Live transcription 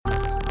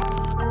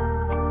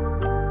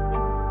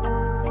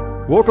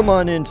Welcome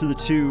on into the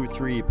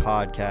 2-3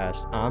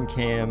 podcast. I'm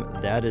Cam,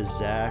 that is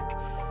Zach.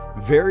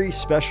 Very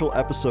special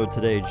episode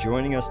today.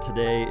 Joining us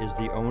today is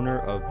the owner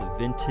of the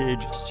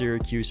Vintage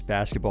Syracuse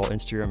Basketball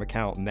Instagram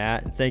account,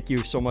 Matt. And thank you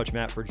so much,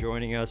 Matt, for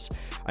joining us.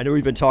 I know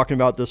we've been talking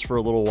about this for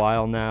a little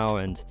while now,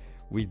 and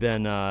we've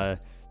been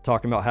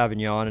talking about having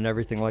you on and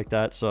everything like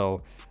that.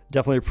 So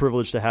definitely a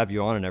privilege to have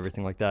you on and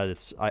everything like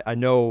that. I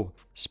know,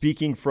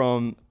 speaking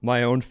from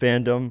my own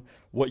fandom,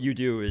 what you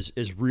do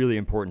is really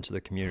important to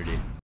the community.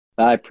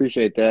 I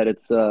appreciate that.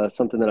 It's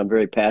something that I'm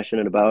very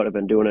passionate about. I've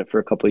been doing it for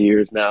a couple of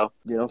years now.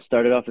 You know,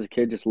 started off as a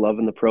kid just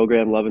loving the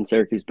program, loving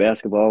Syracuse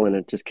basketball, and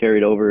it just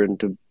carried over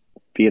into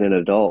being an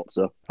adult.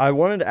 So I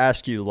wanted to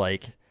ask you,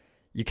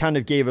 you kind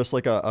of gave us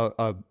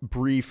a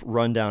brief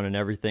rundown and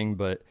everything,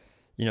 but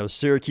you know,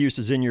 Syracuse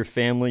is in your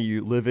family.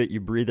 You live it,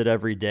 you breathe it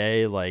every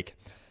day.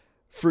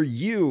 For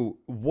you,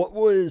 what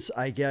was,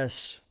 I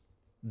guess,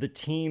 the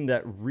team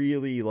that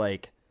really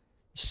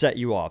set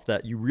you off,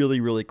 that you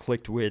really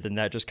clicked with, and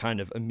that just kind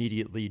of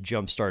immediately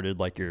jump-started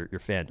your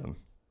fandom?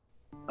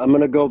 I'm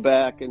going to go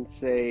back and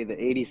say the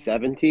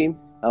 87 team.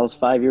 I was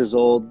 5 years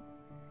old,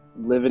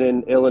 living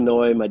in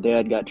Illinois. My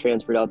dad got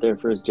transferred out there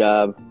for his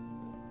job,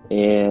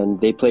 and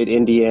they played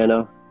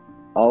Indiana.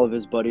 All of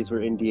his buddies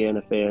were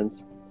Indiana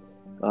fans.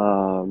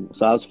 So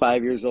I was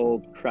 5 years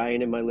old,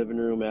 crying in my living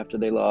room after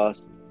they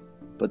lost.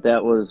 But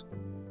that was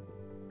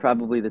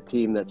probably the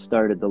team that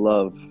started the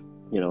love,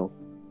 you know.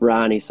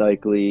 Ronnie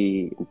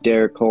Cycli,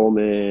 Derek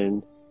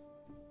Coleman.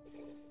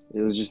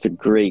 It was just a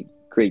great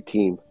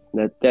team.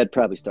 That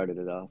probably started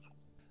it off.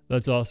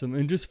 That's awesome.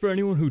 And just for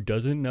anyone who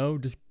doesn't know,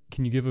 just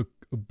can you give a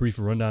brief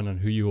rundown on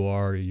who you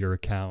are, your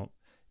account,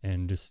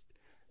 and just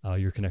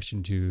your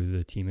connection to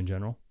the team in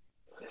general?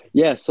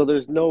 Yeah, so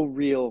there's no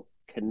real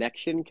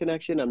connection.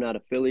 I'm not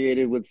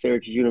affiliated with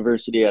Syracuse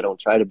University. I don't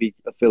try to be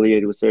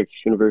affiliated with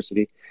Syracuse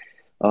University.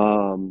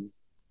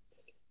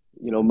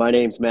 You know, my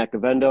name's Matt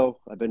Govendo.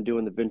 I've been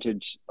doing the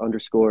vintage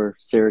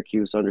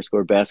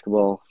 _Syracuse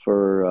basketball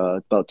for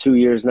about 2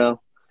 years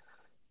now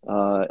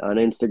on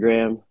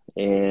Instagram.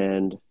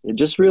 And it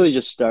just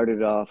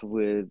started off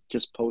with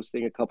just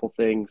posting a couple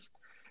things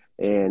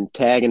and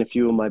tagging a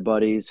few of my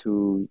buddies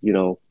who, you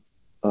know,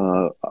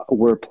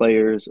 were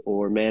players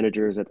or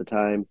managers at the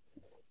time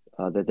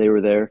that they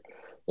were there.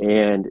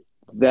 And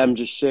them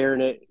just sharing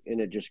it, and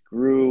it just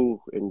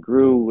grew and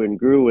grew and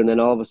grew. And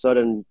then all of a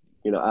sudden,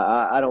 you know,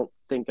 I don't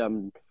think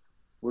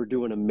we're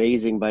doing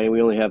amazing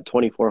we only have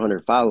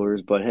 2,400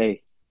 followers, but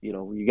hey, you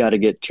know, you got to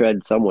get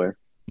tread somewhere.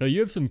 No, you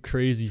have some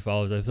crazy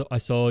followers. I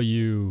saw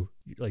you,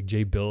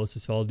 Jay Billis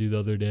has followed you the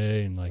other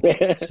day,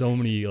 and so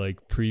many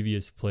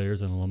previous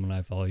players and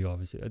alumni follow you.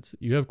 Obviously,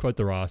 you have quite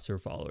the roster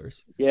of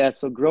followers. Yeah.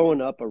 So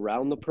growing up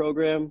around the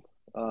program,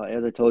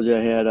 as I told you,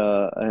 I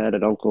have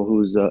an uncle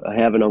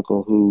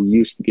who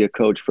used to be a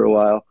coach for a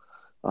while,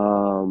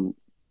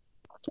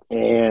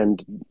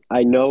 and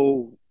I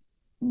know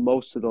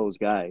most of those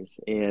guys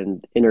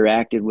and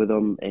interacted with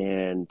them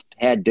and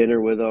had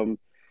dinner with them.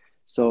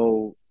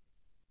 So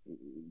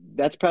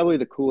that's probably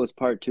the coolest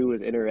part too,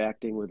 is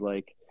interacting with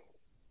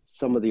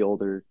some of the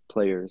older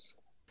players.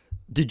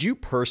 Did you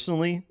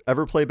personally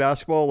ever play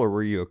basketball, or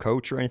were you a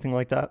coach or anything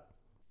like that?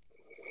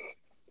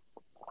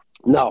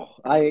 No,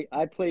 I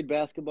played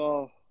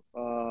basketball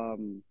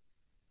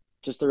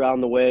just around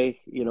the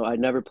way. You know, I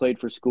never played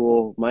for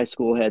school. My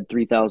school had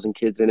 3,000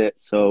 kids in it.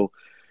 So,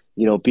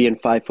 you know, being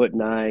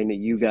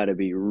 5'9", you got to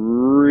be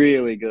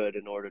really good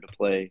in order to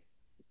play,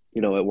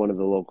 you know, at one of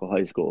the local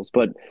high schools.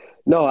 But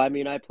no, I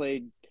mean, I'll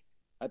play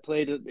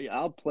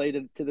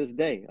to this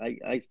day.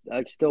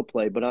 I still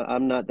play, but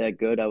I'm not that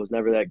good. I was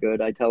never that good.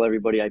 I tell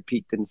everybody I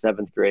peaked in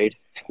 7th grade.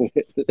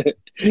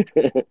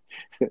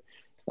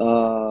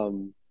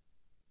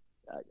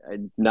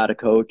 I'm not a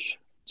coach,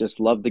 just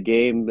love the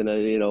game. And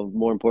you know,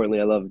 more importantly,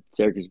 I love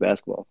Syracuse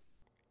basketball.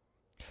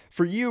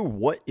 For you,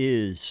 what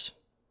is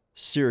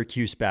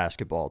Syracuse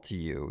basketball to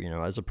you? You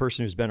know, as a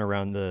person who's been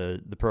around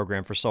the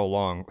program for so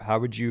long, how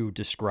would you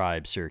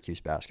describe Syracuse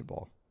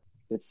basketball?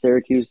 It's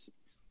Syracuse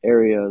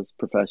area's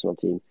professional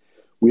team.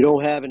 We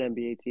don't have an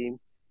NBA team.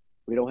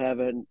 We don't have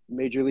a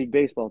Major League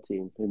Baseball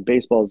team. And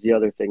baseball is the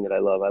other thing that I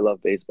love. I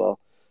love baseball.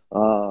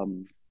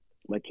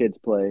 My kids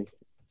play,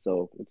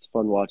 so it's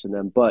fun watching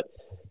them. But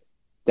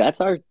that's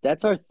our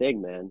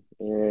thing, man.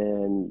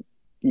 And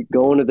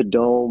going to the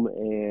Dome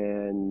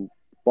and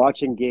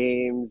watching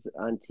games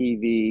on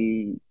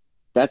TV,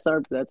 that's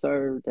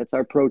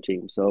our pro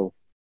team. So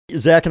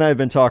Zach and I have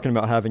been talking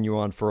about having you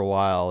on for a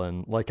while,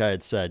 and like I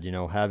had said, you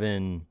know,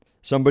 having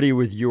somebody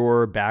with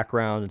your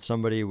background and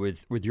somebody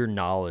with your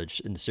knowledge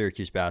in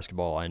Syracuse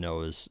basketball, I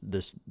know is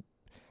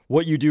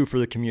what you do for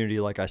the community,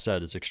 like I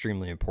said, is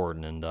extremely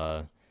important.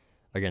 And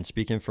again,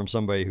 speaking from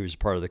somebody who's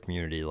part of the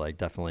community,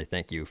 definitely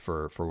thank you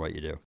for what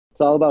you do. It's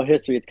all about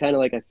history. It's kind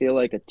of I feel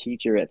like a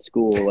teacher at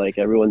school.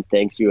 Everyone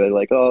thanks you.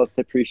 Oh, I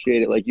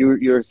appreciate it.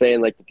 You were saying,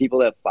 the people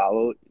that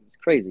follow, it's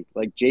crazy.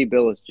 Jay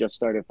Billis just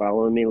started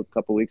following me a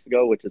couple weeks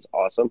ago, which is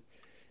awesome.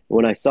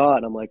 When I saw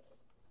it, I'm like,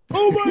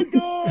 oh my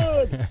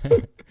God,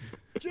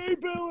 Jay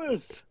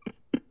Billis,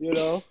 you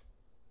know?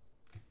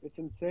 It's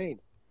insane.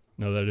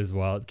 No, that is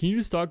wild. Can you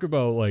just talk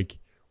about like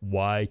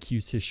why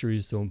Q's history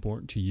is so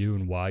important to you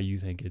and why you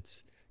think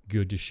it's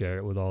good to share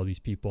it with all these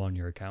people on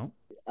your account?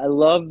 I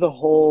love the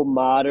whole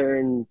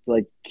modern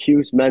like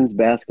Cuse men's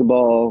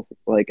basketball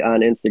like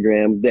on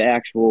Instagram, the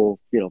actual,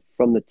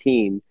 from the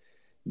team.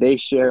 They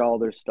share all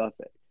their stuff.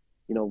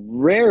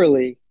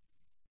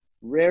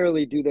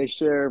 Rarely do they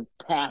share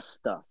past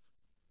stuff.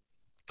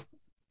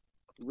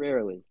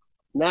 Rarely.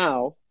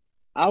 Now,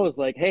 I was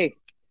like, hey,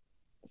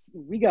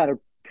 we got to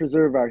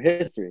preserve our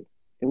history.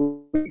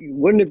 And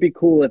wouldn't it be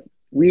cool if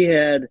we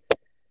had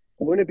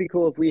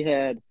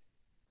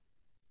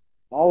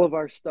all of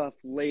our stuff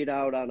laid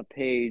out on a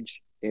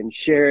page and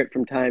share it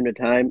from time to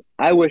time?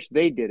 I wish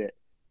they did it.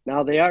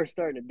 Now they are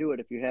starting to do it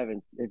if you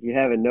haven't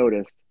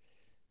noticed,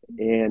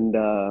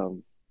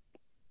 and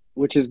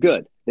which is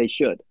good. They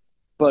should,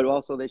 but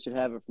also they should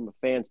have it from a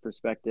fan's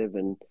perspective,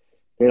 and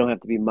they don't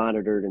have to be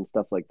monitored and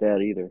stuff like that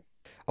either.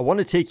 I want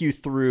to take you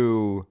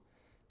through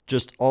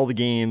just all the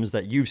games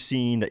that you've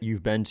seen, that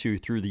you've been to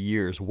through the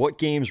years. What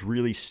games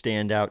really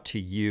stand out to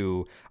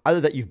you, either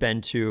that you've been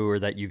to or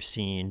that you've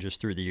seen just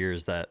through the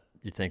years, that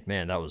you think,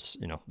 man, that was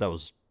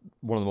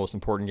one of the most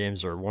important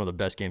games or one of the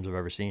best games I've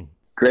ever seen?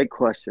 Great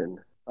question.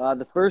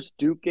 The first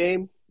Duke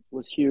game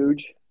was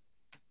huge.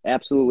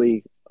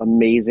 Absolutely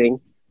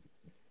amazing.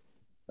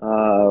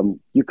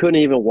 You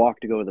couldn't even walk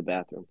to go to the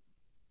bathroom.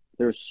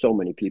 There's so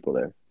many people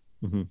there.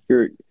 Mm-hmm.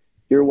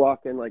 You're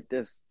walking like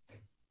this,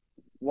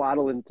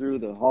 waddling through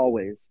the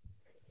hallways.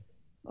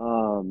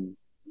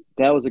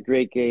 That was a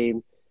great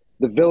game.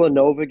 The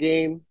Villanova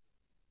game,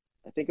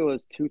 I think it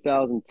was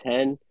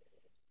 2010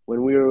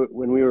 when we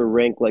were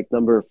ranked like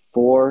number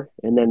 4,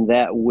 and then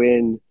that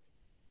win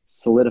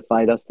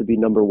solidified us to be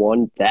number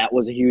 1. That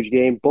was a huge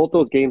game. Both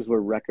those games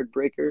were record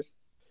breakers.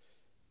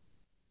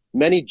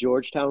 Many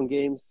Georgetown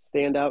games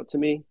stand out to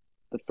me.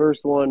 The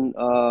first one,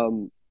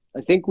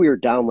 I think we were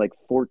down like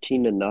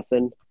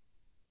 14-0.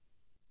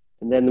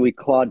 And then we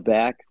clawed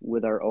back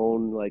with our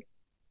own, like,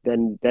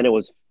 then it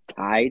was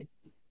tied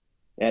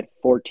at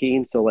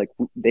 14. So, like,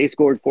 they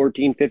scored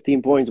 14,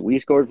 15 points. We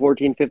scored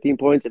 14, 15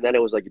 points. And then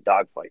it was like a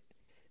dogfight.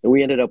 And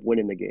we ended up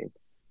winning the game,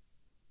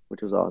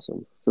 which was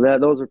awesome. So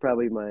those are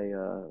probably my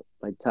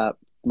top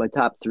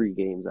 3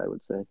 games, I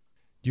would say.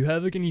 Do you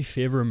have like any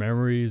favorite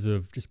memories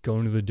of just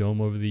going to the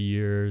Dome over the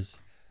years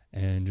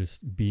and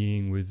just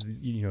being with,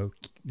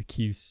 the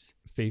Cuse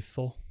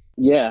faithful?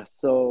 Yeah.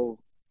 So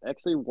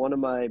actually one of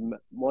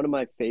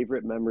my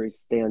favorite memories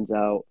stands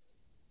out,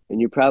 and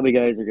you probably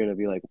guys are going to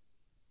be like,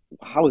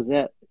 how is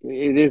that?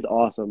 It is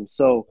awesome.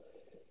 So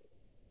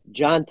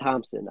John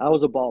Thompson, I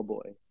was a ball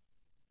boy,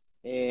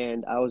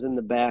 and I was in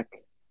the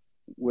back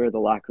where the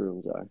locker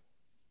rooms are.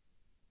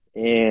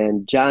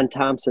 And John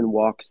Thompson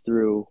walks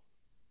through,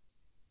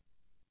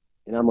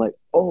 and I'm like,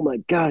 oh my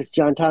God, it's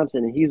John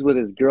Thompson. And he's with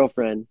his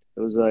girlfriend.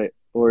 It was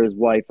or his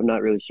wife, I'm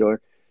not really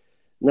sure.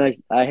 And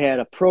I had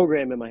a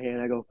program in my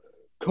hand. I go,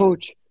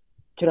 Coach,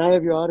 can I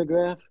have your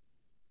autograph?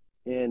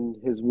 And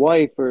his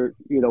wife,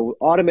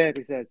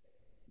 automatically says,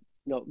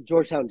 no,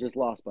 Georgetown just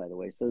lost, by the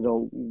way.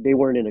 So they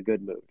weren't in a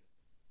good mood.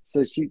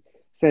 So she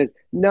says,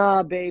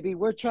 nah, baby,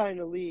 we're trying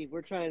to leave.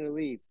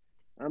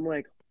 I'm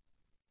like,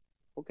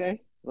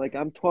 okay. Like,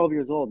 I'm 12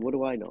 years old. What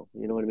do I know?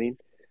 You know what I mean?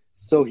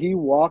 So he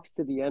walks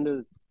to the end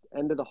of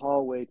the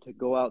hallway to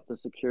go out the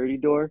security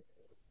door.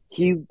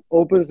 He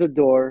opens the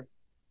door.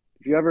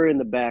 If you're ever in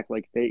the back,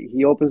 like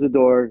he opens the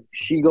door.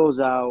 She goes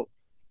out.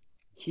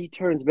 He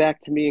turns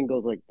back to me and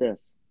goes like this.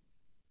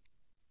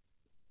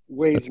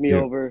 Waves That's me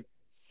cute. over,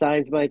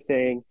 signs my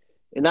thing.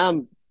 And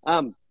I'm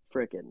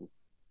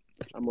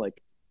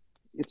like,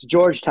 it's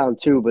Georgetown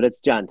too, but it's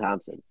John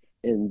Thompson.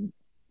 And,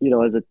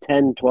 as a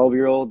 10,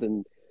 12-year-old,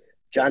 and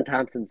John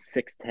Thompson's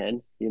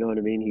 6'10", you know what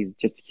I mean? He's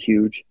just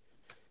huge.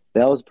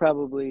 That was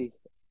probably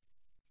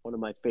one of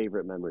my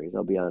favorite memories,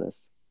 I'll be honest.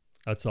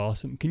 That's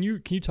awesome. Can you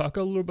talk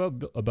a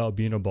little about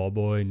being a ball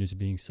boy and just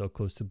being so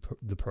close to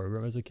the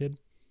program as a kid?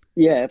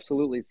 Yeah,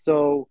 absolutely.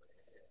 So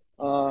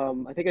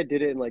I think I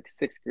did it in like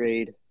 6th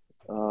grade,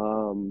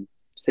 6th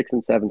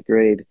and 7th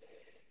grade.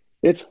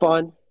 It's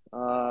fun.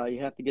 You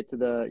have to get to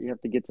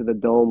the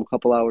dome a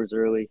couple hours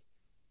early.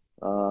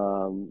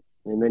 And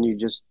then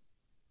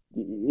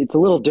it's a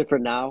little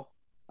different now,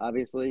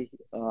 obviously.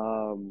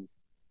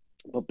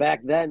 But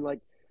back then, like,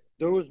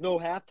 there was no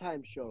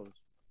halftime shows.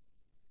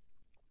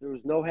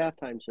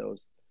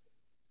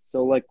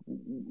 So, like,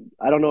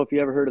 I don't know if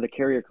you ever heard of the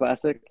Carrier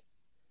Classic.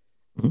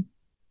 Mm-hmm.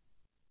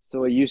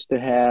 So it used to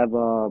have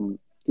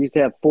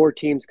 4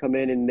 teams come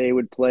in, and they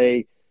would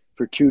play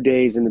for 2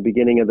 days in the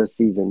beginning of the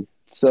season.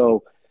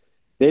 So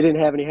they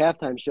didn't have any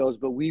halftime shows,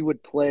 but we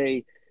would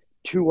play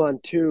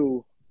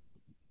 2-on-2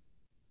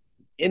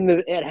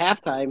 at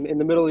halftime in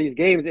the middle of these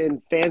games,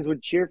 and fans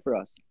would cheer for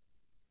us.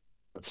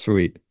 That's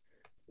sweet.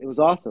 It was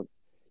awesome.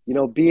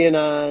 Being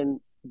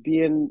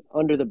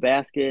under the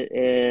basket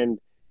and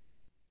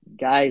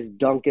guys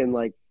dunking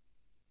like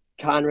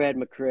Conrad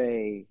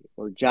McRae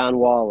or John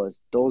Wallace,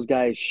 those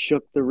guys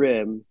shook the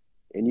rim,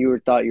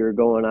 and thought you were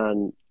going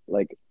on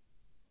like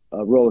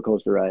a roller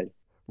coaster ride.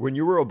 When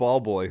you were a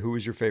ball boy, who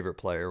was your favorite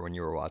player when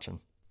you were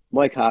watching?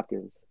 Mike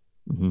Hopkins,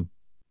 Mm-hmm.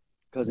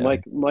 because Yeah.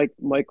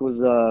 Mike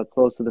was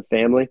close to the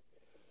family.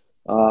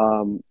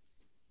 Um,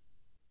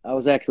 I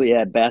was actually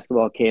at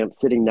basketball camp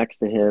sitting next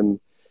to him,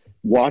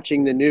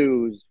 watching the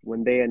news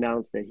when they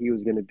announced that he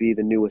was going to be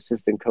the new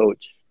assistant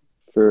coach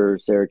for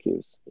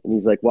Syracuse. And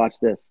he's like, watch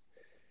this.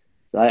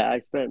 So I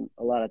spent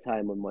a lot of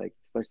time with Mike,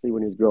 especially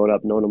when he was growing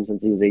up, known him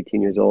since he was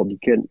 18 years old.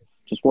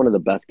 Just one of the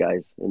best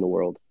guys in the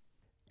world.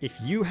 If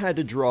you had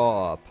to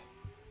draw up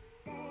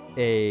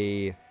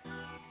a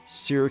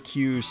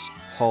Syracuse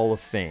Hall of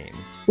Fame,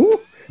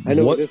 Ooh, I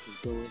know what where this is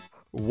going.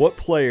 what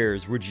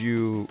players would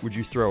you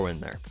throw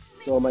in there?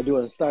 So am I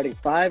doing a starting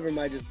five, or am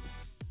I just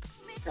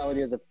telling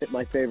you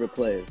my favorite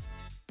players?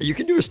 You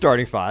can do a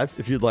starting five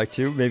if you'd like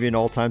to. Maybe an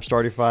all-time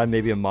starting five,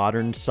 maybe a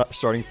modern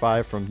starting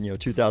five from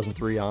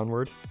 2003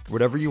 onward.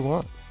 Whatever you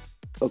want.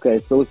 Okay,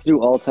 so let's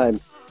do all-time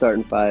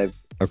starting five.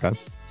 Okay.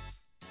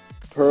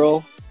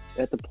 Pearl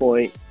at the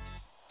point,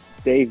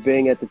 Dave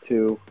Bing at the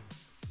 2,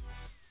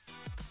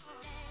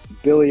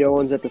 Billy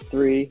Owens at the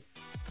 3,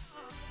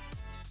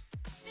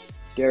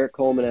 Derek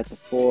Coleman at the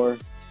 4,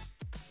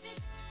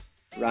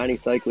 Ronnie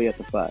Cycli at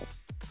the 5.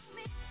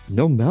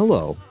 No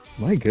Mello.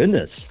 My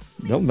goodness.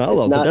 No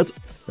Mello. Not- But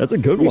that's a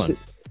good one.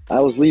 I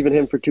was leaving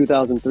him for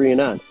 2003 and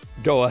on.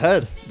 Go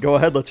ahead. Go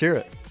ahead. Let's hear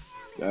it.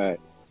 All right.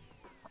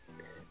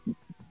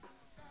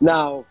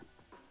 Now,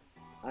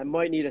 I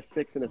might need a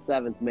 6th and a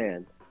 7th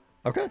man.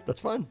 Okay, that's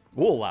fine.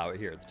 We'll allow it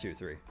here at the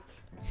 2-3.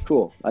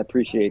 Cool. I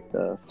appreciate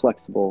the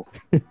flexible.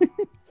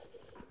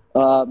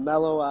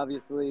 Mello,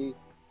 obviously.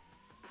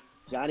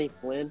 Johnny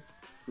Flynn,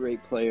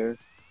 great player.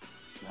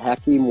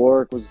 Hakeem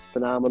Warwick was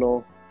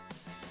phenomenal.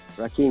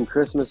 Raheem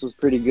Christmas was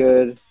pretty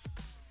good.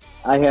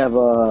 I have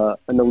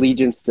an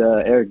allegiance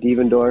to Eric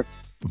Devendorf.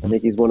 I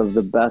think he's one of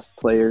the best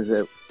players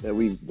that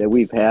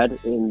we've had.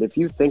 And if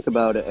you think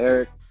about it,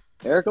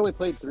 Eric only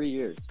played 3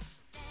 years.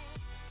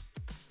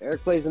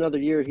 Eric plays another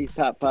year, he's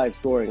top 5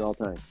 scoring all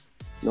time.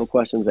 No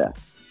questions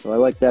asked. So I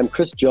like them.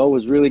 Chris Joe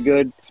was really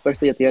good,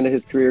 especially at the end of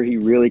his career. He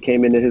really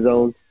came into his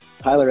own.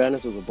 Tyler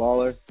Ennis was a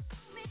baller.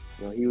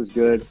 He was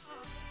good.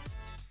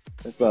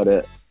 That's about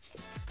it.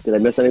 Did I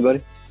miss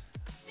anybody?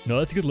 No,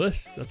 that's a good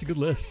list. That's a good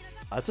list.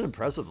 That's an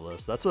impressive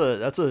list. That's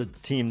a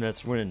team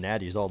that's winning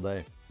natties all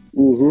day.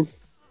 Mm-hmm.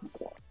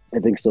 I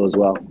think so as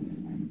well.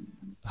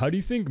 How do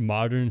you think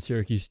modern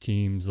Syracuse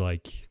teams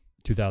like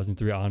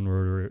 2003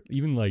 onward, or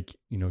even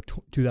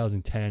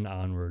 2010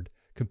 onward,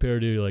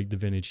 compared to like the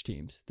vintage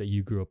teams that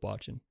you grew up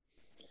watching?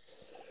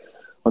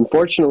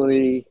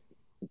 Unfortunately,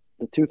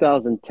 the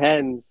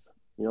 2010s,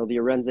 the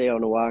Arenze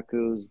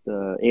Onuakus,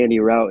 the Andy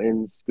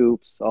Routens,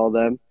 Scoops, all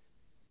them,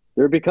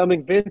 they're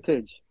becoming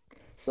vintage.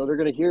 So they're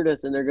going to hear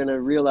this and they're going to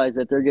realize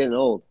that they're getting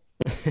old.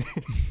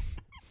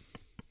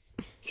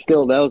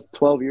 Still, that was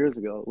 12 years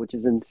ago, which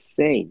is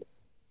insane.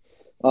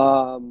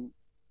 How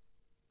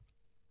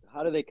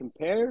do they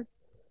compare?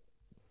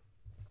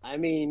 I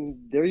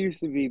mean, there used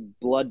to be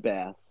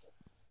bloodbaths.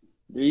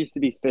 There used to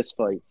be fist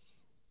fights.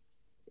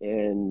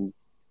 And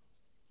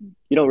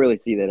you don't really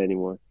see that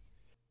anymore.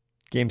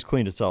 Game's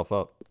cleaned itself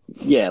up.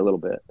 Yeah, a little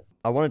bit.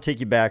 I want to take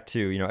you back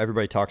to,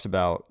 everybody talks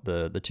about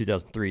the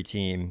 2003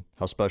 team,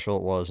 how special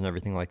it was and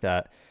everything like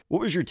that.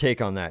 What was your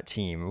take on that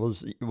team?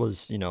 Was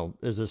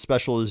as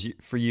special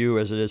for you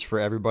as it is for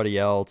everybody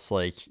else?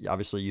 Like,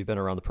 obviously you've been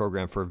around the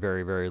program for a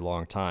very, very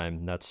long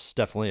time. That's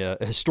definitely a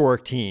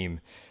historic team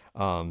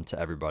to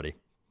everybody.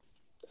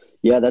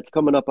 Yeah, that's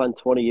coming up on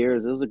 20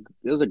 years.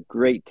 It was a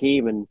great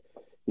team, and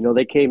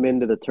they came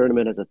into the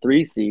tournament as a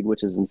 3 seed,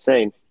 which is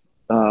insane.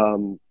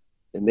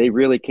 And they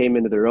really came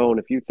into their own.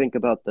 If you think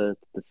about the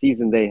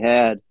season they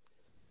had,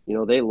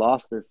 they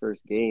lost their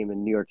first game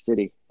in New York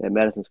City at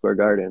Madison Square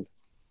Garden.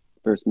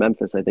 First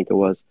Memphis, I think it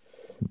was.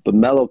 But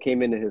Melo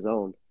came into his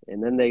own.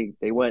 And then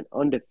they went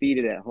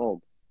undefeated at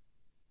home.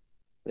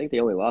 I think they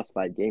only lost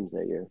 5 games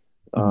that year.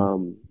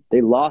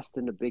 They lost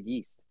in the Big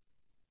East.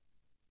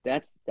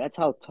 That's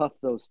how tough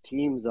those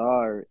teams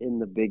are in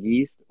the Big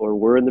East, or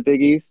were in the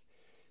Big East,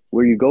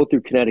 where you go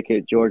through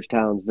Connecticut,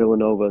 Georgetowns,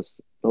 Villanovas,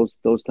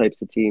 those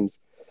types of teams.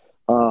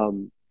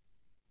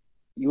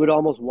 You would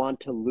almost want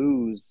to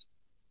lose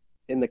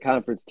in the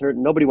conference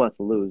tournament. Nobody wants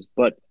to lose,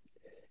 but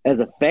as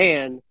a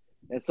fan,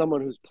 as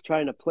someone who's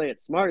trying to play it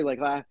smart, you're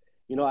like,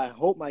 I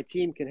hope my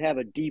team can have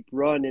a deep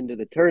run into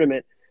the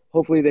tournament.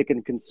 Hopefully, they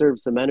can conserve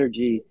some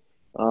energy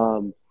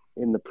in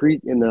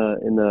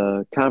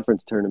the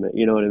conference tournament.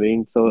 You know what I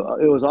mean? So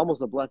it was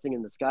almost a blessing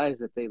in disguise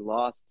that they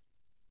lost.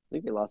 I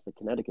think they lost to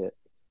Connecticut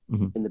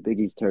in the Big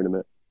East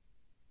tournament.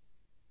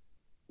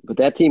 But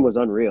that team was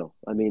unreal.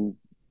 I mean,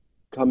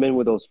 come in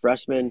with those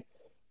freshmen,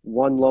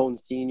 one lone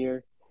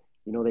senior.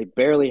 They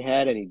barely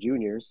had any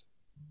juniors.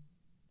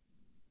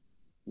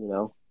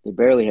 They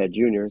barely had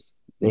juniors.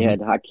 They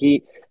had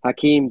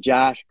Hakeem,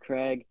 Josh,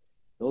 Craig.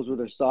 Those were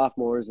their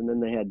sophomores. And then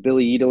they had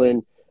Billy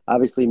Edelin,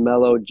 obviously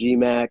Mello,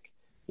 G-Mac.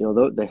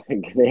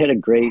 They had a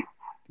great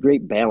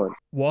great balance.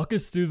 Walk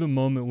us through the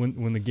moment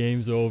when the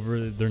game's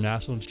over, they're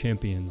national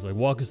champions. Like,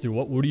 walk us through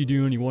what are you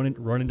doing? You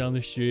running down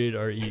the street,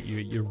 or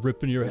you're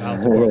ripping your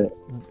house apart?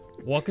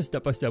 Walk us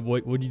step by step.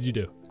 What did you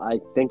do? I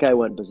think I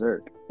went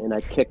berserk, and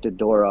I kicked a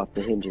door off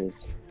the hinges.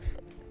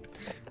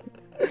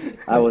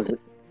 I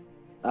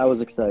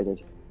was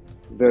excited,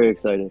 very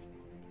excited.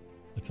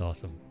 That's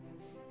awesome.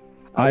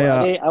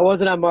 I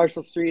wasn't on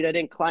Marshall Street. I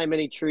didn't climb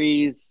any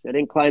trees. I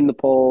didn't climb the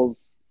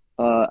poles.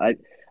 I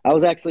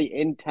was actually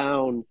in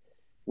town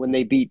when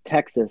they beat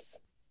Texas,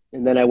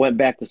 and then I went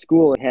back to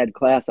school and had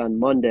class on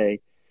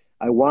Monday.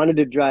 I wanted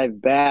to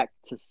drive back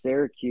to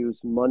Syracuse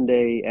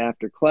Monday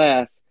after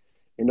class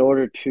in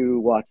order to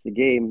watch the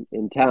game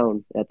in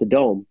town at the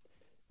Dome.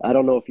 I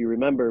don't know if you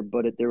remember,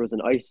 but there was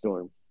an ice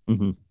storm.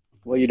 Mm-hmm.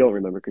 Well, you don't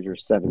remember because you're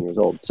 7 years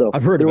old. So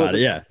I've heard about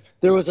it. Yeah,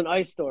 there was an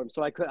ice storm,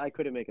 so I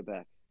couldn't make it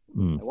back.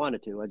 I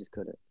wanted to, I just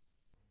couldn't.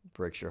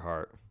 Breaks your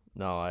heart.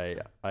 No, I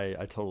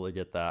totally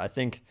get that. I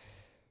think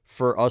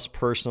for us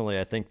personally,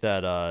 I think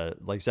that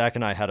like Zach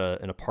and I had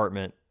an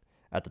apartment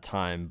at the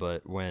time,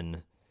 but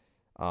when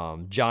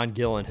John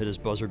Gillen hit his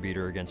buzzer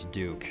beater against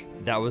Duke,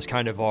 that was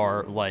kind of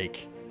our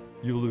like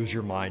you lose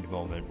your mind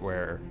moment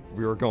where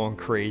we were going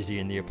crazy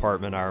in the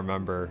apartment, I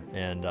remember,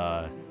 and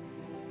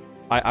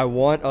I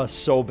want us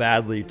so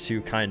badly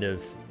to kind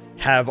of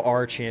have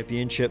our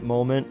championship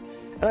moment,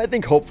 and I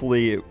think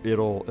hopefully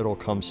it'll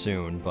come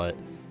soon, but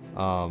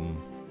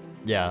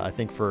yeah, I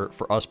think for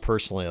us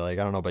personally, like,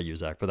 I don't know about you,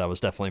 Zach, but that was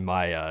definitely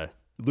my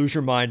lose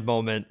your mind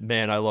moment.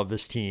 Man, I love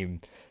this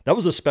team. That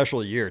was a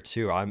special year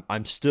too.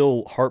 I'm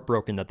still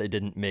heartbroken that they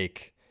didn't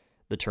make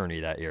the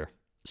tourney that year.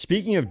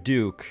 Speaking of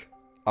Duke,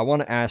 I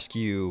want to ask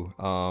you,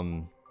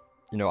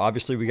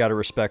 obviously we got to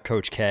respect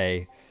Coach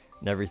K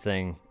and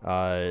everything.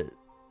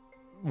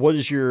 What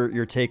is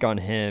your take on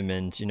him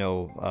and,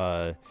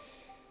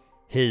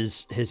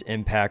 his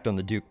impact on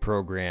the Duke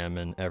program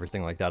and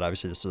everything like that?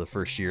 Obviously, this is the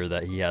first year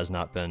that he has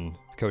not been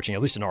coaching,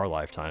 at least in our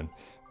lifetime.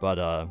 But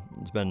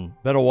it's been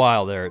a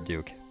while there at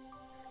Duke.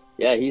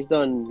 Yeah, he's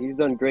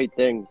done great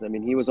things. I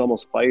mean, he was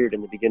almost fired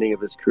in the beginning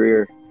of his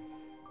career,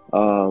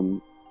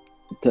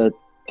 to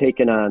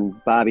taking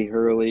on Bobby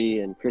Hurley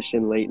and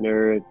Christian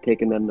Laettner,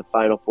 taking them to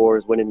Final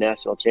Fours, winning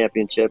national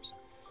championships,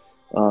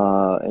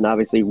 and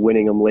obviously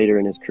winning them later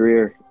in his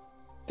career.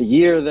 The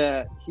year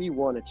that he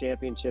won a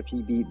championship,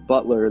 he beat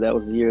Butler. That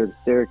was the year that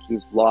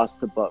Syracuse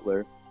lost to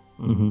Butler.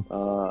 Mm-hmm.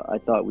 I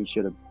thought we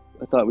should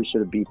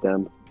have beat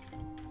them.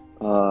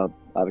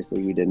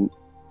 Obviously, we didn't.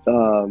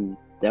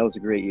 That was a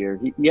great year.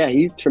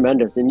 He's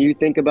tremendous. And you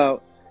think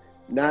about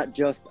not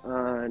just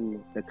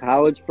on the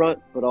college front,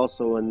 but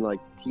also in like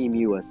Team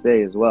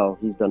USA as well.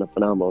 He's done a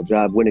phenomenal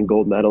job winning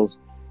gold medals.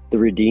 The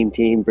Redeem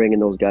team, bringing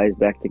those guys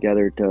back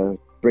together to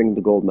bring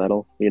the gold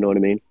medal. You know what I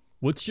mean?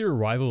 What's your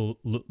rival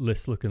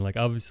list looking like?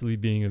 Obviously,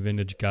 being a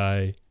vintage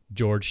guy,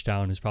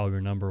 Georgetown is probably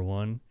your number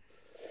one.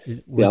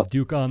 Was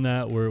Duke on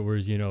that?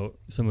 Whereas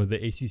some of the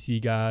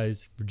ACC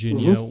guys,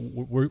 Virginia.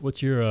 Mm-hmm.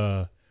 What's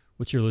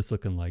your list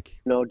looking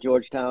like?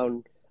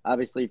 Georgetown,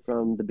 obviously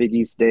from the Big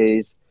East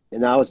days,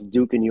 and now it's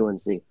Duke and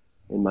UNC.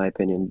 In my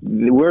opinion,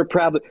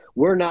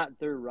 we're not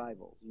their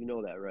rivals. You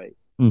know that, right?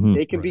 Mm-hmm.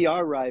 They can be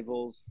our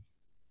rivals.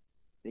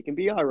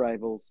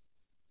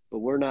 But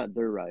we're not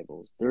their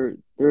rivals.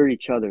 They're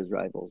each other's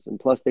rivals. And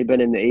plus, they've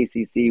been in the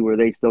ACC where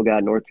they still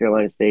got North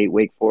Carolina State,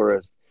 Wake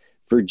Forest,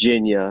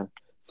 Virginia,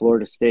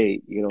 Florida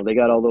State. They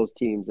got all those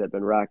teams that have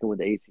been rocking with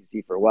the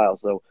ACC for a while.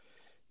 So,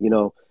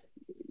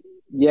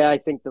 I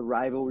think the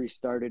rivalry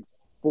started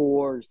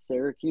for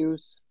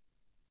Syracuse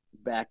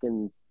back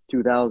in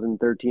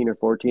 2013 or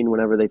 14,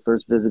 whenever they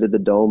first visited the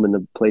Dome and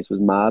the place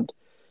was mobbed.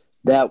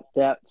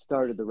 That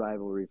started the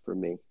rivalry for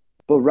me.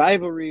 But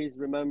rivalries,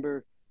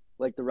 remember,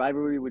 like the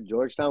rivalry with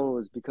Georgetown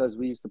was because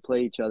we used to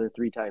play each other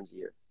 3 times a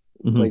year.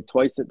 Mm-hmm. Play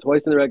twice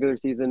in the regular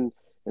season,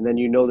 and then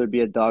there'd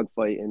be a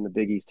dogfight in the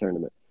Big East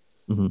tournament.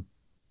 Mm-hmm.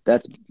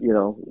 That's you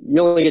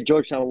only get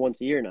Georgetown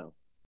once a year now.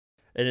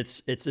 And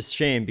it's a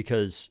shame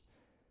because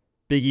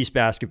Big East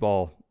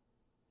basketball,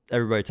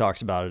 everybody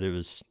talks about it. It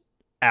was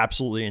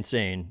absolutely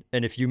insane.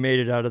 And if you made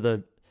it out of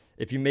the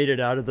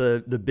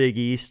Big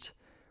East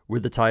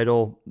with the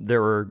title,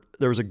 there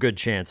was a good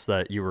chance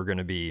that you were going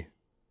to be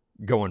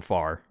going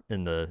far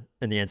in the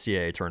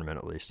NCAA tournament,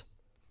 at least.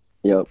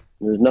 Yep.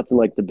 There's nothing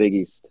like the Big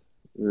East.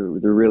 There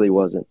really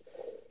wasn't.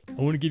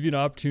 I want to give you an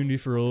opportunity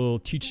for a little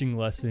teaching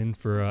lesson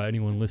for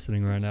anyone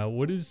listening right now.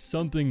 What is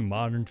something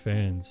modern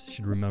fans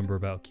should remember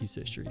about Cuse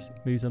history?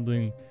 Maybe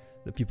something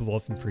that people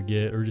often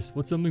forget, or just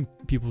what's something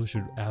people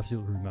should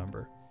absolutely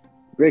remember?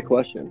 Great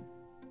question.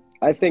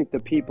 I think the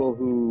people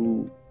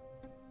who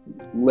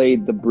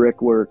laid the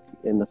brickwork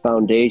and the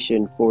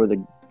foundation for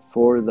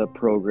the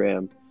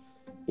program,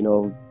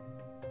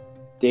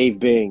 Dave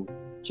Bing,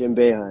 Jim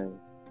Boeheim,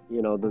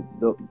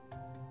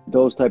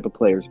 those type of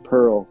players,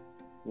 Pearl,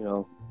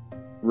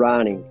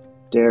 Ronnie,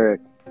 Derek,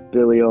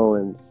 Billy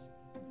Owens,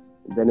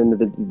 then into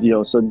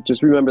the, so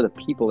just remember the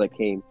people that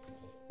came.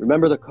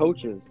 Remember the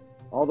coaches,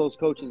 all those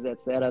coaches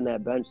that sat on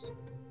that bench,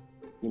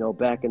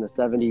 back in the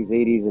 70s,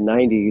 80s, and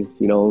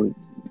 90s,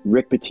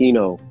 Rick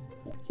Pitino,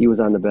 he was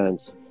on the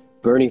bench.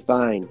 Bernie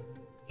Fine,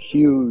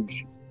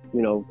 huge,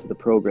 to the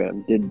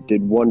program,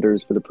 did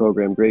wonders for the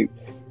program.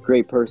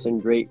 Great person,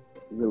 great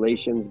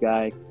relations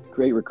guy,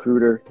 great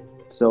recruiter.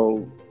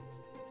 So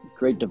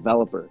great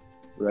developer,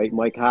 right?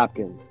 Mike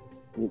Hopkins,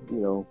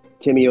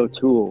 Timmy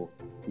O'Toole,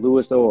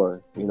 Lewis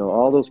Orr,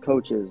 all those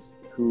coaches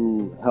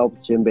who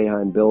helped Jim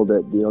Boeheim build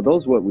it.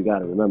 Those are what we got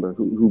to remember.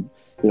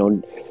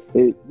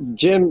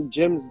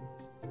 Jim's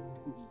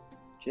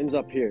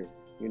up here.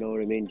 You know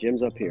what I mean?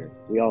 Jim's up here.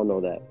 We all know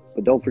that.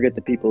 But don't forget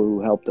the people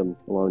who helped him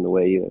along the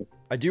way either.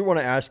 I do want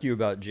to ask you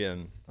about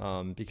Jim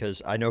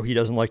because I know he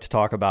doesn't like to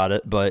talk about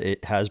it, but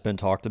it has been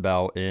talked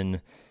about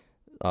in,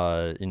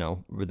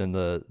 within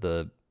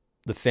the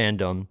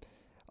fandom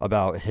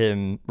about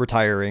him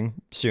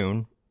retiring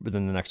soon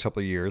within the next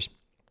couple of years.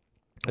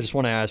 I just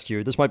want to ask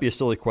you, this might be a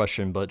silly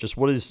question, but just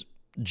what has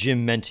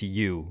Jim meant to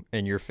you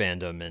and your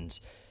fandom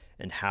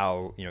and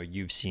how,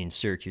 you've seen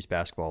Syracuse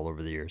basketball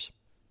over the years?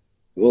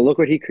 Well, look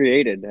what he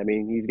created. I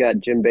mean, he's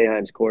got Jim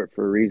Boeheim's court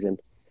for a reason.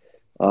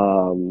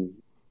 I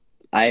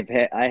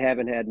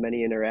haven't had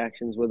many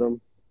interactions with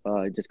him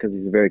just because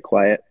he's a very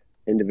quiet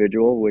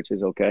individual, which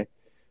is okay.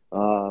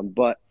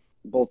 But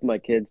both my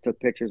kids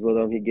took pictures with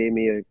him. He gave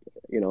me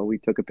we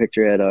took a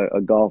picture at a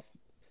golf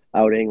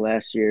outing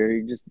last year.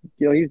 He just,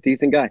 he's a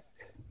decent guy,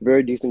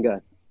 very decent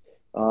guy.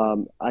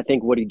 I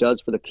think what he does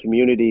for the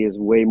community is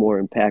way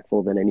more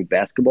impactful than any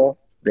basketball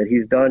that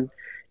he's done.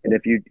 And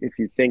if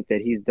you think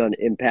that he's done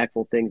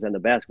impactful things on the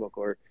basketball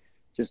court,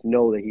 just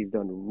know that he's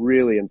done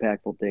really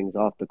impactful things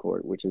off the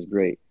court, which is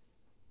great,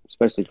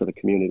 especially for the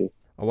community.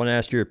 I want to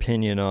ask your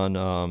opinion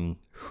on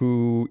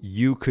who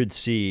you could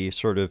see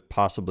sort of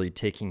possibly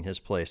taking his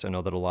place. I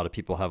know that a lot of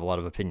people have a lot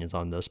of opinions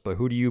on this, but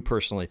who do you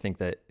personally think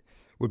that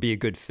would be a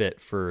good fit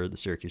for the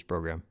Syracuse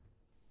program?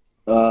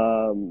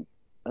 I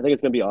think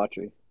it's going to be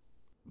Autry.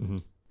 Mm-hmm.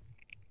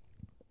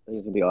 I think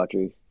it's going to be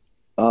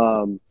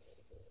Autry.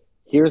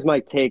 Here's my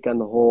take on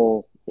the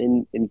whole,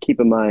 and keep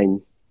in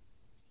mind,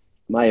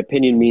 my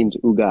opinion means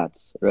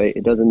ugats, right?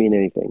 It doesn't mean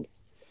anything.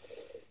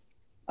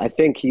 I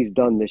think he's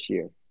done this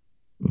year.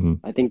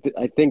 Mm-hmm.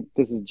 I think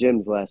this is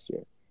Jim's last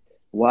year.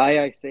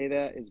 Why I say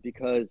that is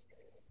because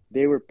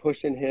they were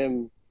pushing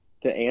him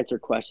to answer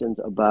questions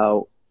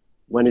about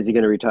when is he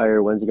going to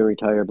retire, when's he going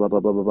to retire, blah, blah,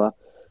 blah, blah, blah.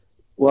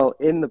 Well,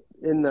 in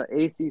the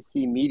ACC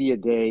media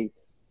day,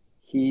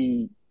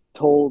 he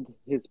told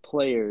his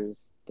players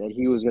that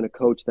he was going to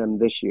coach them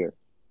this year,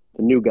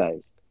 the new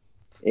guys.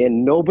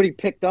 And nobody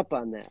picked up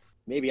on that.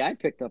 Maybe I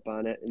picked up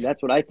on it, and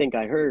that's what I think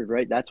I heard,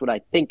 right? That's what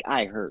I think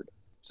I heard.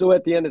 So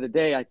at the end of the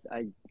day, I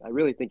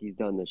really think he's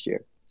done this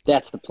year.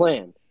 That's the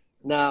plan.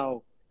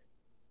 Now,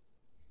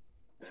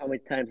 how many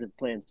times have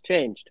plans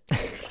changed?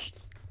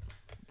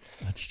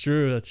 That's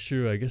true.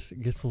 I guess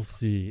we'll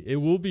see. It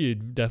will be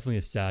definitely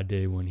a sad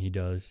day when he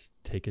does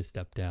take a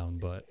step down.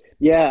 But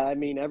yeah, I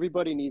mean,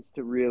 everybody needs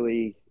to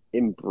really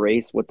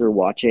embrace what they're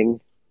watching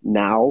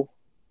now.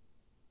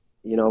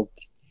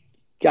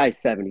 Guy's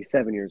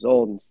 77 years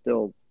old and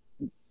still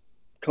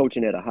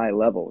coaching at a high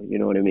level. You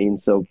know what I mean?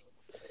 So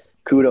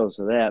kudos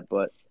to that.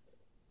 But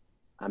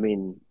I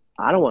mean,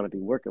 I don't want to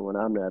be working when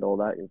I'm that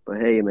old. But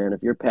hey, man,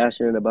 if you're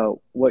passionate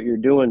about what you're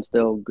doing,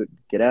 still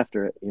get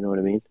after it. You know what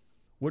I mean?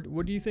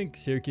 What do you think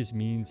Syracuse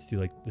means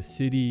to the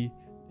city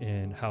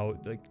and how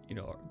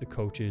the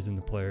coaches and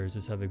the players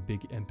just have a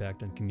big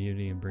impact on the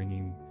community and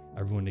bringing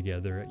everyone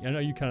together? I know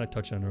you kind of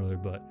touched on it earlier,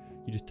 but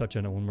you just touch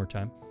on it one more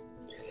time.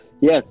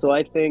 Yeah, so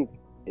I think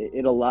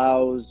it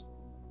allows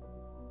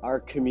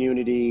our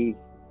community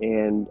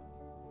and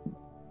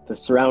the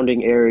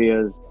surrounding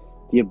areas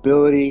the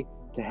ability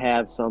to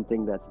have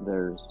something that's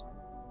theirs,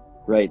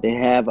 right? They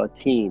have a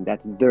team.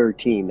 That's their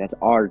team. That's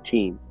our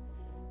team.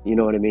 You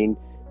know what I mean?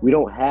 We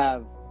don't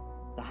have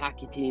the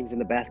hockey teams and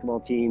the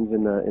basketball teams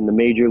and the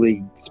major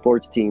league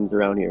sports teams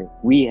around here.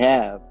 We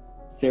have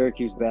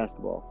Syracuse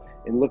basketball.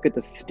 And look at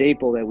the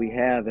staple that we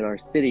have in our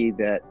city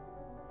that,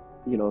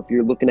 if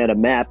you're looking at a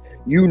map,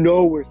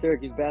 where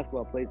Syracuse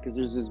basketball plays because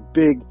there's this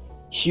big,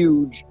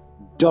 huge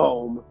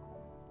dome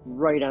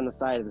right on the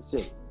side of the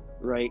city,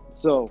 right?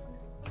 So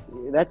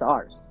that's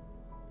ours.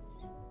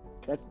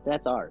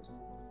 That's ours.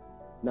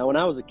 Now, when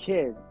I was a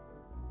kid,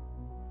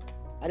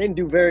 I didn't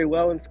do very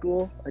well in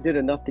school. I did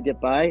enough to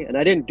get by, and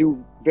I didn't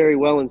do very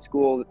well in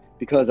school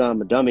because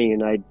I'm a dummy,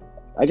 and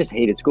I just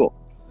hated school.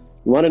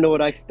 You want to know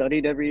what I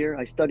studied every year?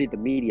 I studied the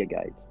media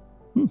guides.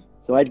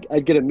 So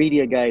I'd get a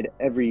media guide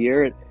every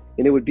year, and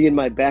it would be in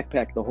my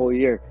backpack the whole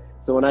year.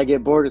 So when I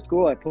get bored of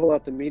school, I pull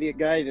out the media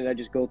guide, and I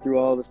just go through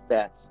all the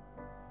stats,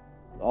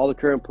 all the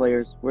current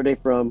players, where they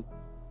from,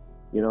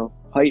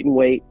 height and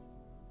weight,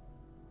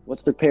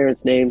 what's their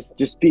parents' names,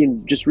 just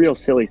real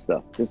silly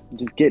stuff, just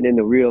getting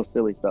into real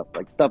silly stuff,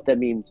 like stuff that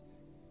means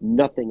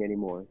nothing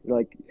anymore.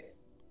 Like,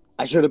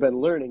 I should have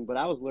been learning, but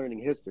I was learning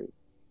history.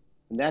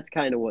 And that's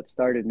kind of what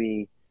started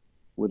me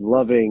with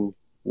loving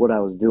what I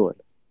was doing,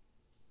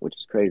 which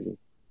is crazy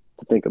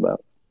to think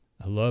about.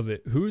 I love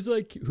it. Who do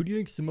you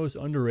think is the most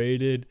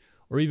underrated,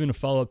 or even a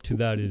follow-up to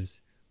that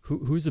is,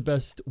 who's the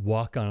best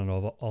walk-on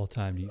of all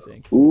time, do you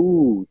think?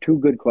 Ooh, two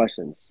good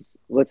questions.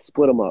 let's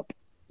split them up.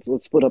 So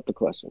let's split up the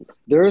questions.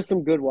 There are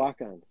some good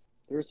walk-ons.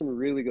 There are some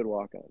really good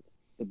walk-ons.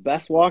 The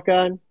best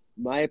walk-on,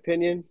 my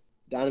opinion,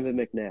 Donovan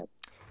McNabb.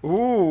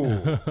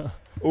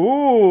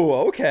 Ooh,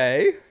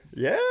 okay.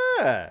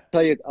 Yeah.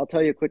 I'll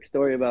tell you a quick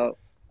story about,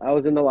 I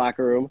was in the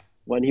locker room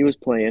when he was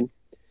playing.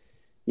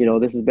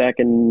 This is back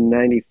in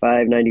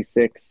 95,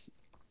 96.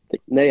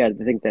 Yeah,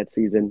 I think that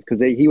season, because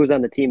he was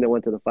on the team that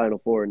went to the Final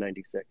Four in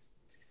 96.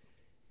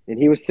 And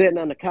he was sitting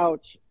on the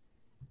couch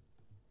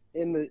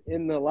in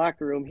the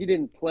locker room. He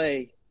didn't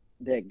play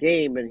that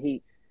game,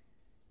 and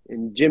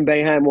Jim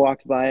Boeheim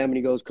walks by him and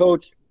he goes,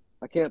 "Coach,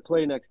 I can't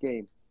play next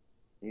game."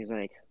 And he's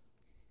like,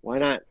 "Why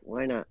not?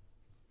 Why not?"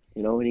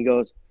 And he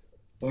goes,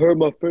 "I hurt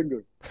my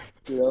finger."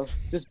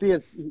 Just being,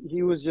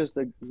 he was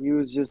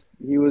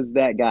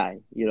that guy.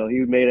 He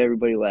made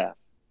everybody laugh.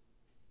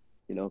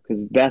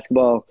 Because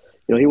basketball,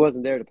 he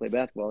wasn't there to play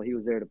basketball. He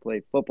was there to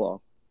play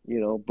football.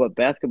 But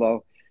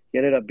basketball, he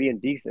ended up being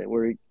decent.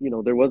 Where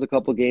there was a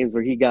couple games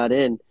where he got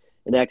in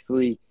and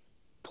actually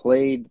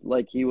played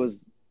like he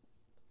was,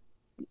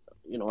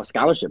 a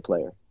scholarship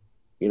player.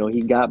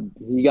 He got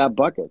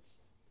buckets.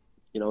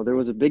 There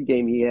was a big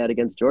game he had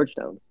against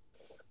Georgetown.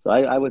 So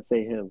I would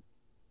say him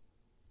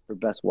for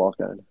best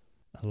walk-on.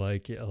 I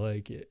like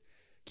it.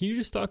 Can you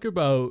just talk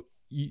about,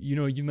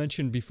 you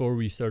mentioned before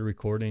we started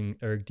recording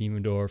Eric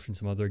Diemendorf and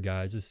some other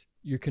guys, is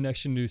your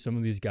connection to some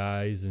of these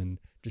guys and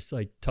just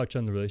like touch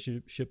on the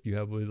relationship you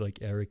have with like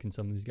Eric and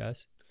some of these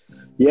guys?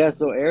 Yeah,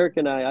 so Eric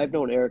and I've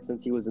known Eric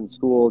since he was in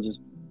school, just,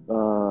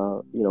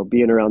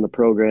 being around the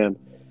program.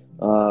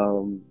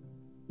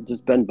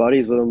 Just been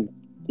buddies with him,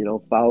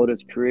 followed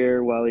his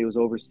career while he was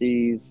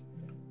overseas.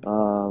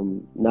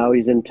 Now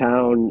he's in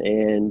town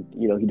and,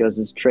 he does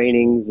his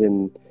trainings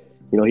and,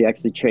 he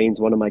actually trains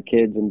one of my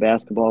kids in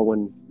basketball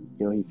when,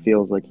 he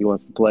feels like he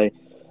wants to play.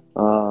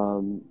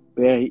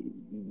 The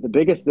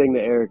biggest thing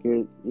that Eric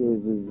is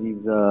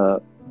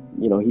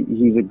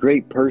he's a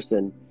great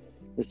person,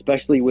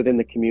 especially within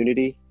the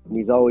community. And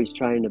he's always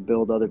trying to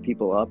build other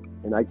people up.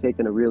 And I've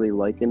taken a really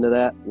liking to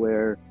that,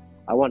 where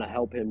I want to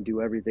help him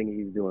do everything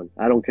he's doing.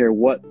 I don't care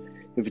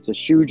if it's a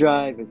shoe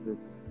drive, if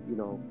it's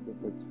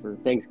for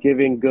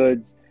Thanksgiving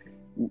goods,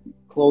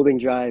 clothing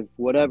drive,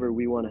 whatever,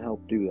 we want to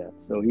help do that.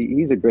 So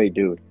he's a great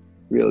dude,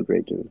 real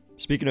great dude.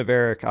 Speaking of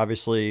Eric,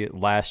 obviously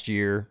last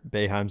year,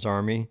 Boeheim's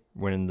Army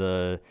winning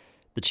the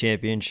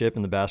championship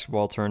in the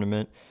basketball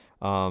tournament.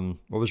 What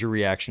was your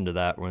reaction to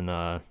that when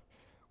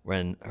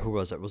who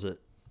was it? Was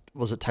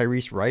it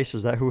Tyrese Rice?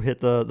 Is that who hit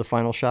the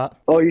final shot?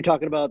 Oh, you're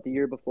talking about the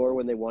year before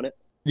when they won it?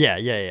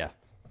 Yeah.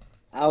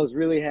 I was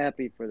really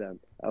happy for them.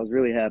 I was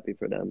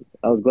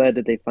glad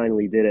that they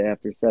finally did it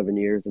after 7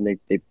 years, and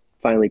they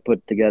finally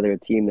put together a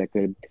team that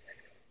could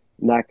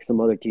knock some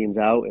other teams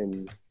out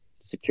and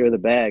secure the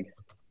bag.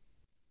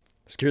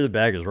 Secure the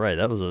bag is right.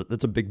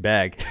 That's a big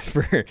bag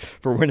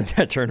for winning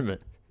that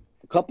tournament.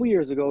 A couple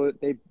years ago,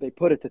 they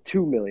put it to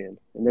 $2 million,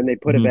 and then they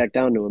put it back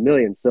down to $1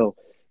 million. So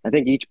I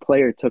think each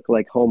player took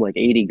home like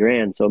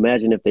 $80,000. So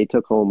imagine if they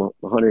took home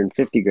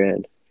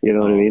 $150,000. You know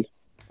what I mean?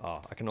 Oh,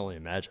 I can only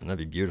imagine. That'd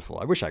be beautiful.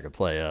 I wish I could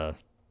play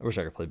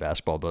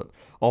basketball, but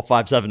all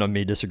 5'7" of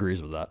me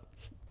disagrees with that.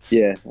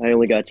 Yeah, I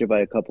only got you by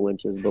a couple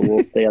inches, but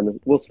we'll stay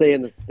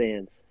in the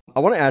stands.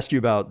 I want to ask you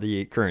about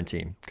the current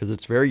team because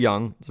it's very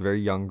young. It's a very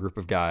young group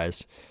of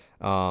guys.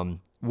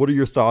 What are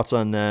your thoughts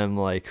on them?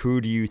 Like, who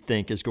do you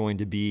think is going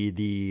to be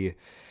the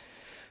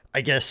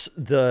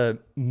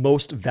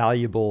most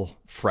valuable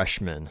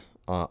freshman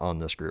on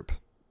this group?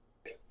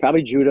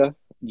 Probably Judah.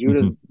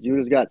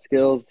 Judah's got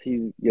skills.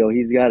 He's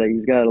got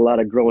a lot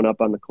of growing up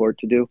on the court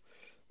to do.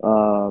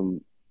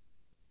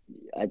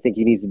 I think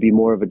he needs to be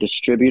more of a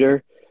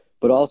distributor,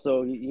 but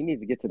also he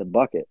needs to get to the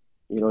bucket.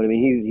 You know what I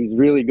mean? He's a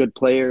really good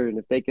player, and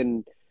if they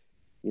can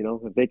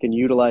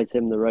utilize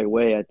him the right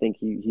way, I think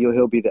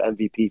he'll be the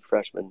MVP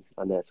freshman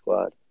on that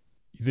squad.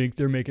 You think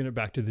they're making it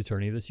back to the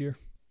tourney this year?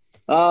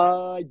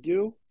 I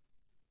do.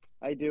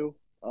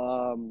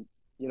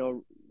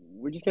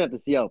 We're just gonna have to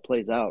see how it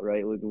plays out,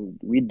 right?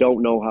 We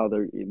don't know how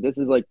this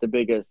is like the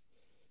biggest.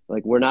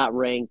 Like, we're not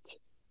ranked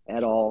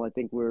at all. I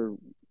think we're,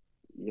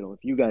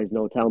 if you guys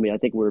know, tell me. I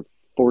think we're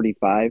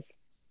 45.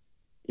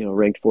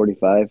 Ranked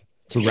 45.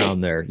 It's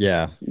around there.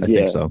 Yeah, I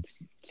think so.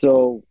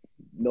 So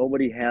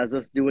nobody has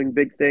us doing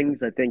big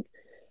things. I think,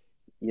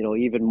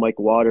 even Mike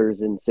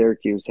Waters in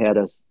Syracuse had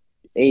us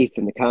 8th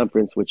in the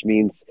conference, which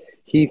means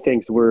he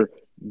thinks we're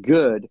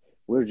good.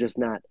 We're just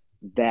not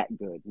that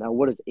good. Now,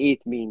 what does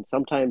 8th mean?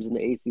 Sometimes in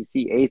the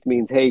ACC, 8th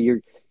means,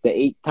 hey,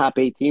 the top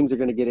 8 teams are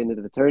going to get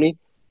into the tourney.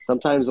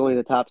 Sometimes only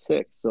the top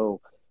 6. So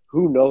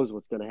who knows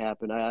what's going to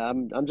happen?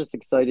 I'm just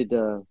excited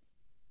to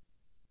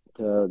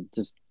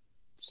just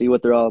see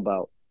what they're all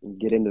about and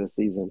get into the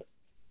season.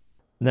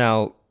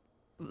 Now,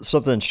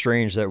 something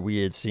strange that we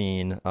had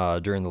seen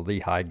during the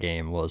Lehigh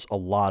game was a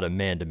lot of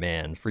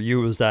man-to-man. For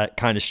you, was that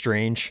kind of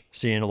strange,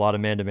 seeing a lot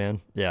of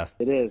man-to-man? Yeah.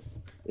 It is.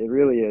 It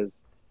really is.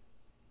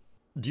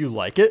 Do you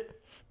like it?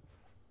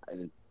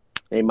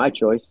 Ain't my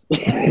choice.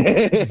 It's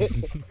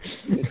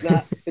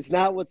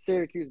not what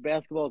Syracuse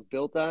basketball is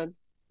built on,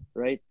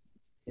 right?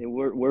 And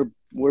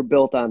we're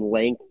built on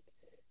length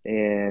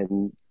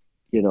and,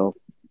 our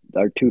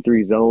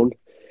 2-3 zone.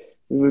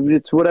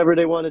 It's whatever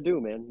they want to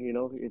do, man.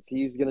 If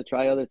he's going to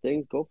try other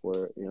things, go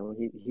for it.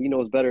 He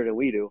knows better than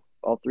we do.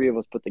 All three of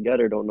us put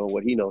together don't know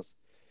what he knows.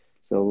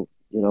 So,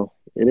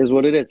 it is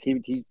what it is.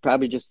 He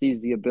probably just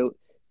sees the ability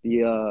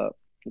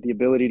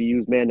to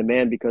use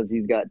man-to-man because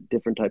he's got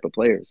different type of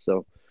players.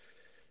 So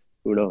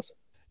who knows?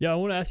 Yeah, I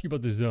want to ask you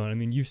about the zone. I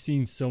mean, you've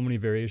seen so many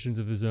variations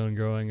of the zone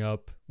growing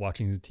up,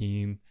 watching the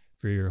team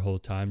for your whole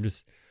time.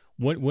 Just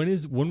when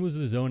was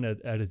the zone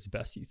at its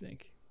best, you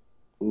think?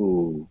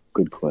 Ooh,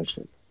 good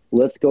question.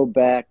 Let's go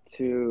back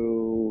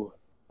to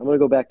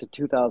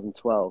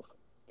 2012.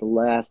 The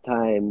last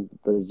time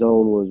the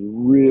zone was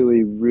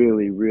really,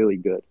 really, really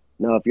good.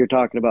 Now, if you're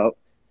talking about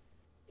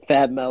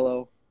Fab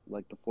Mello,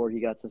 like before he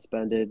got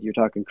suspended, you're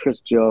talking Chris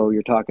Joe,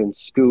 you're talking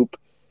Scoop,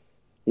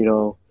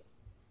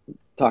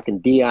 talking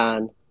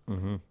Dion,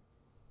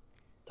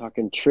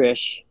 talking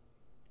Trish.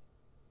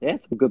 They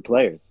had some good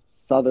players.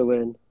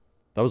 Sutherland.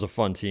 That was a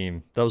fun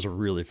team. That was a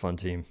really fun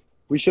team.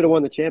 We should have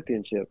won the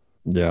championship.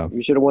 Yeah,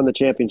 we should have won the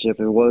championship.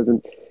 It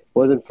wasn't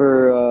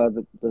for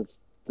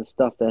the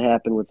stuff that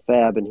happened with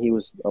Fab and he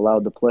was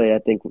allowed to play. I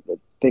think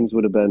things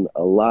would have been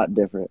a lot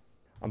different.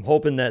 I'm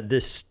hoping that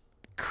this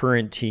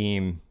current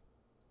team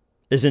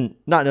isn't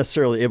not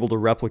necessarily able to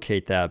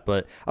replicate that,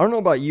 but I don't know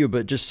about you,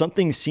 but just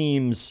something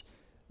seems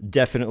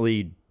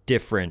definitely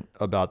different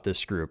about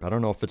this group. I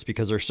don't know if it's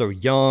because they're so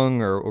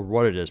young or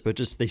what it is, but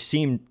just they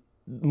seem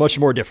much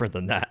more different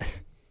than that.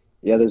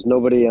 Yeah, there's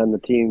nobody on the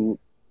team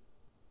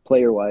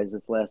player-wise.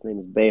 His last name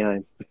is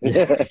Boeheim.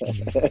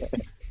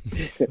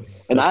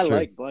 And I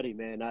like Buddy,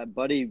 man.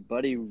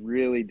 Buddy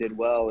really did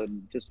well,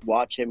 and just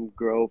watch him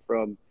grow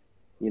from,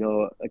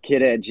 a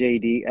kid at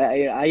JD.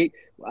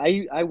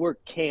 I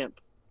worked camp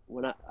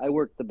when I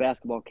worked the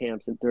basketball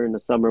camps during the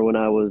summer when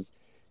I was,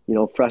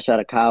 fresh out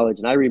of college,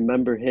 and I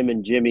remember him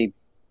and Jimmy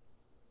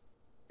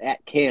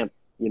at camp,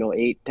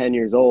 8-10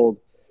 years old,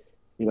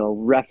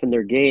 reffing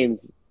their games,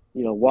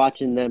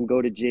 watching them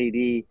go to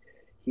JD.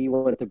 He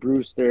went to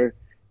Brewster,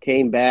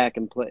 came back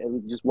and play.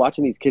 Just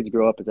watching these kids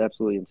grow up is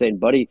absolutely insane.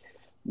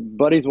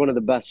 Buddy's one of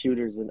the best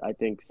shooters that I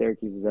think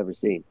Syracuse has ever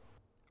seen.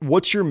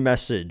 What's your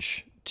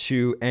message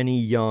to any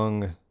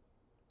young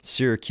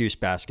Syracuse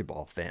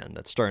basketball fan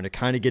that's starting to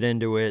kind of get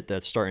into it,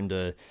 that's starting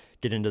to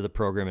get into the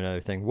program and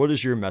everything? What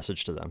is your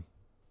message to them?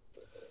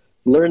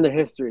 Learn the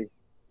history.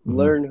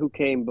 Learn who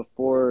came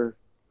before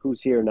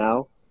who's here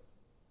now.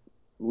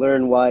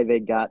 Learn why they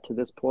got to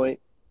this point.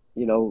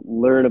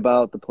 Learn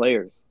about the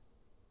players.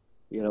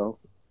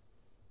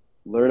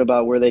 Learn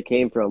about where they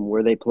came from,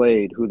 where they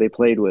played, who they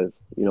played with.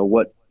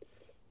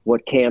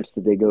 What camps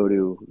did they go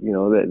to?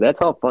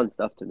 That's all fun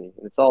stuff to me.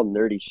 It's all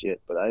nerdy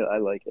shit, but I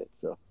like it.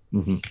 So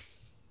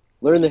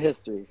learn the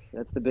history.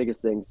 That's the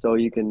biggest thing. So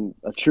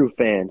a true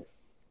fan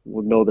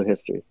will know the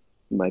history,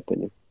 in my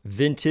opinion.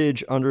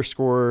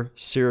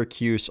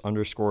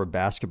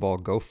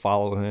 Vintage_Syracuse_basketball. Go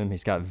follow him.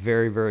 He's got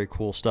very, very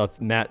cool stuff.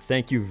 Matt,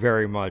 thank you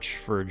very much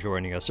for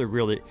joining us. It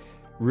really,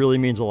 really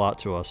means a lot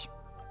to us.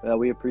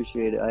 We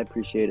appreciate it. I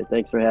appreciate it.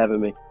 Thanks for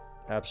having me.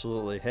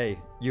 Absolutely. Hey,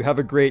 you have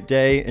a great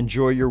day.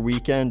 Enjoy your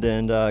weekend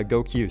and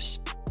go Cuse.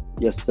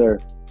 Yes, sir.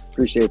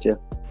 Appreciate you.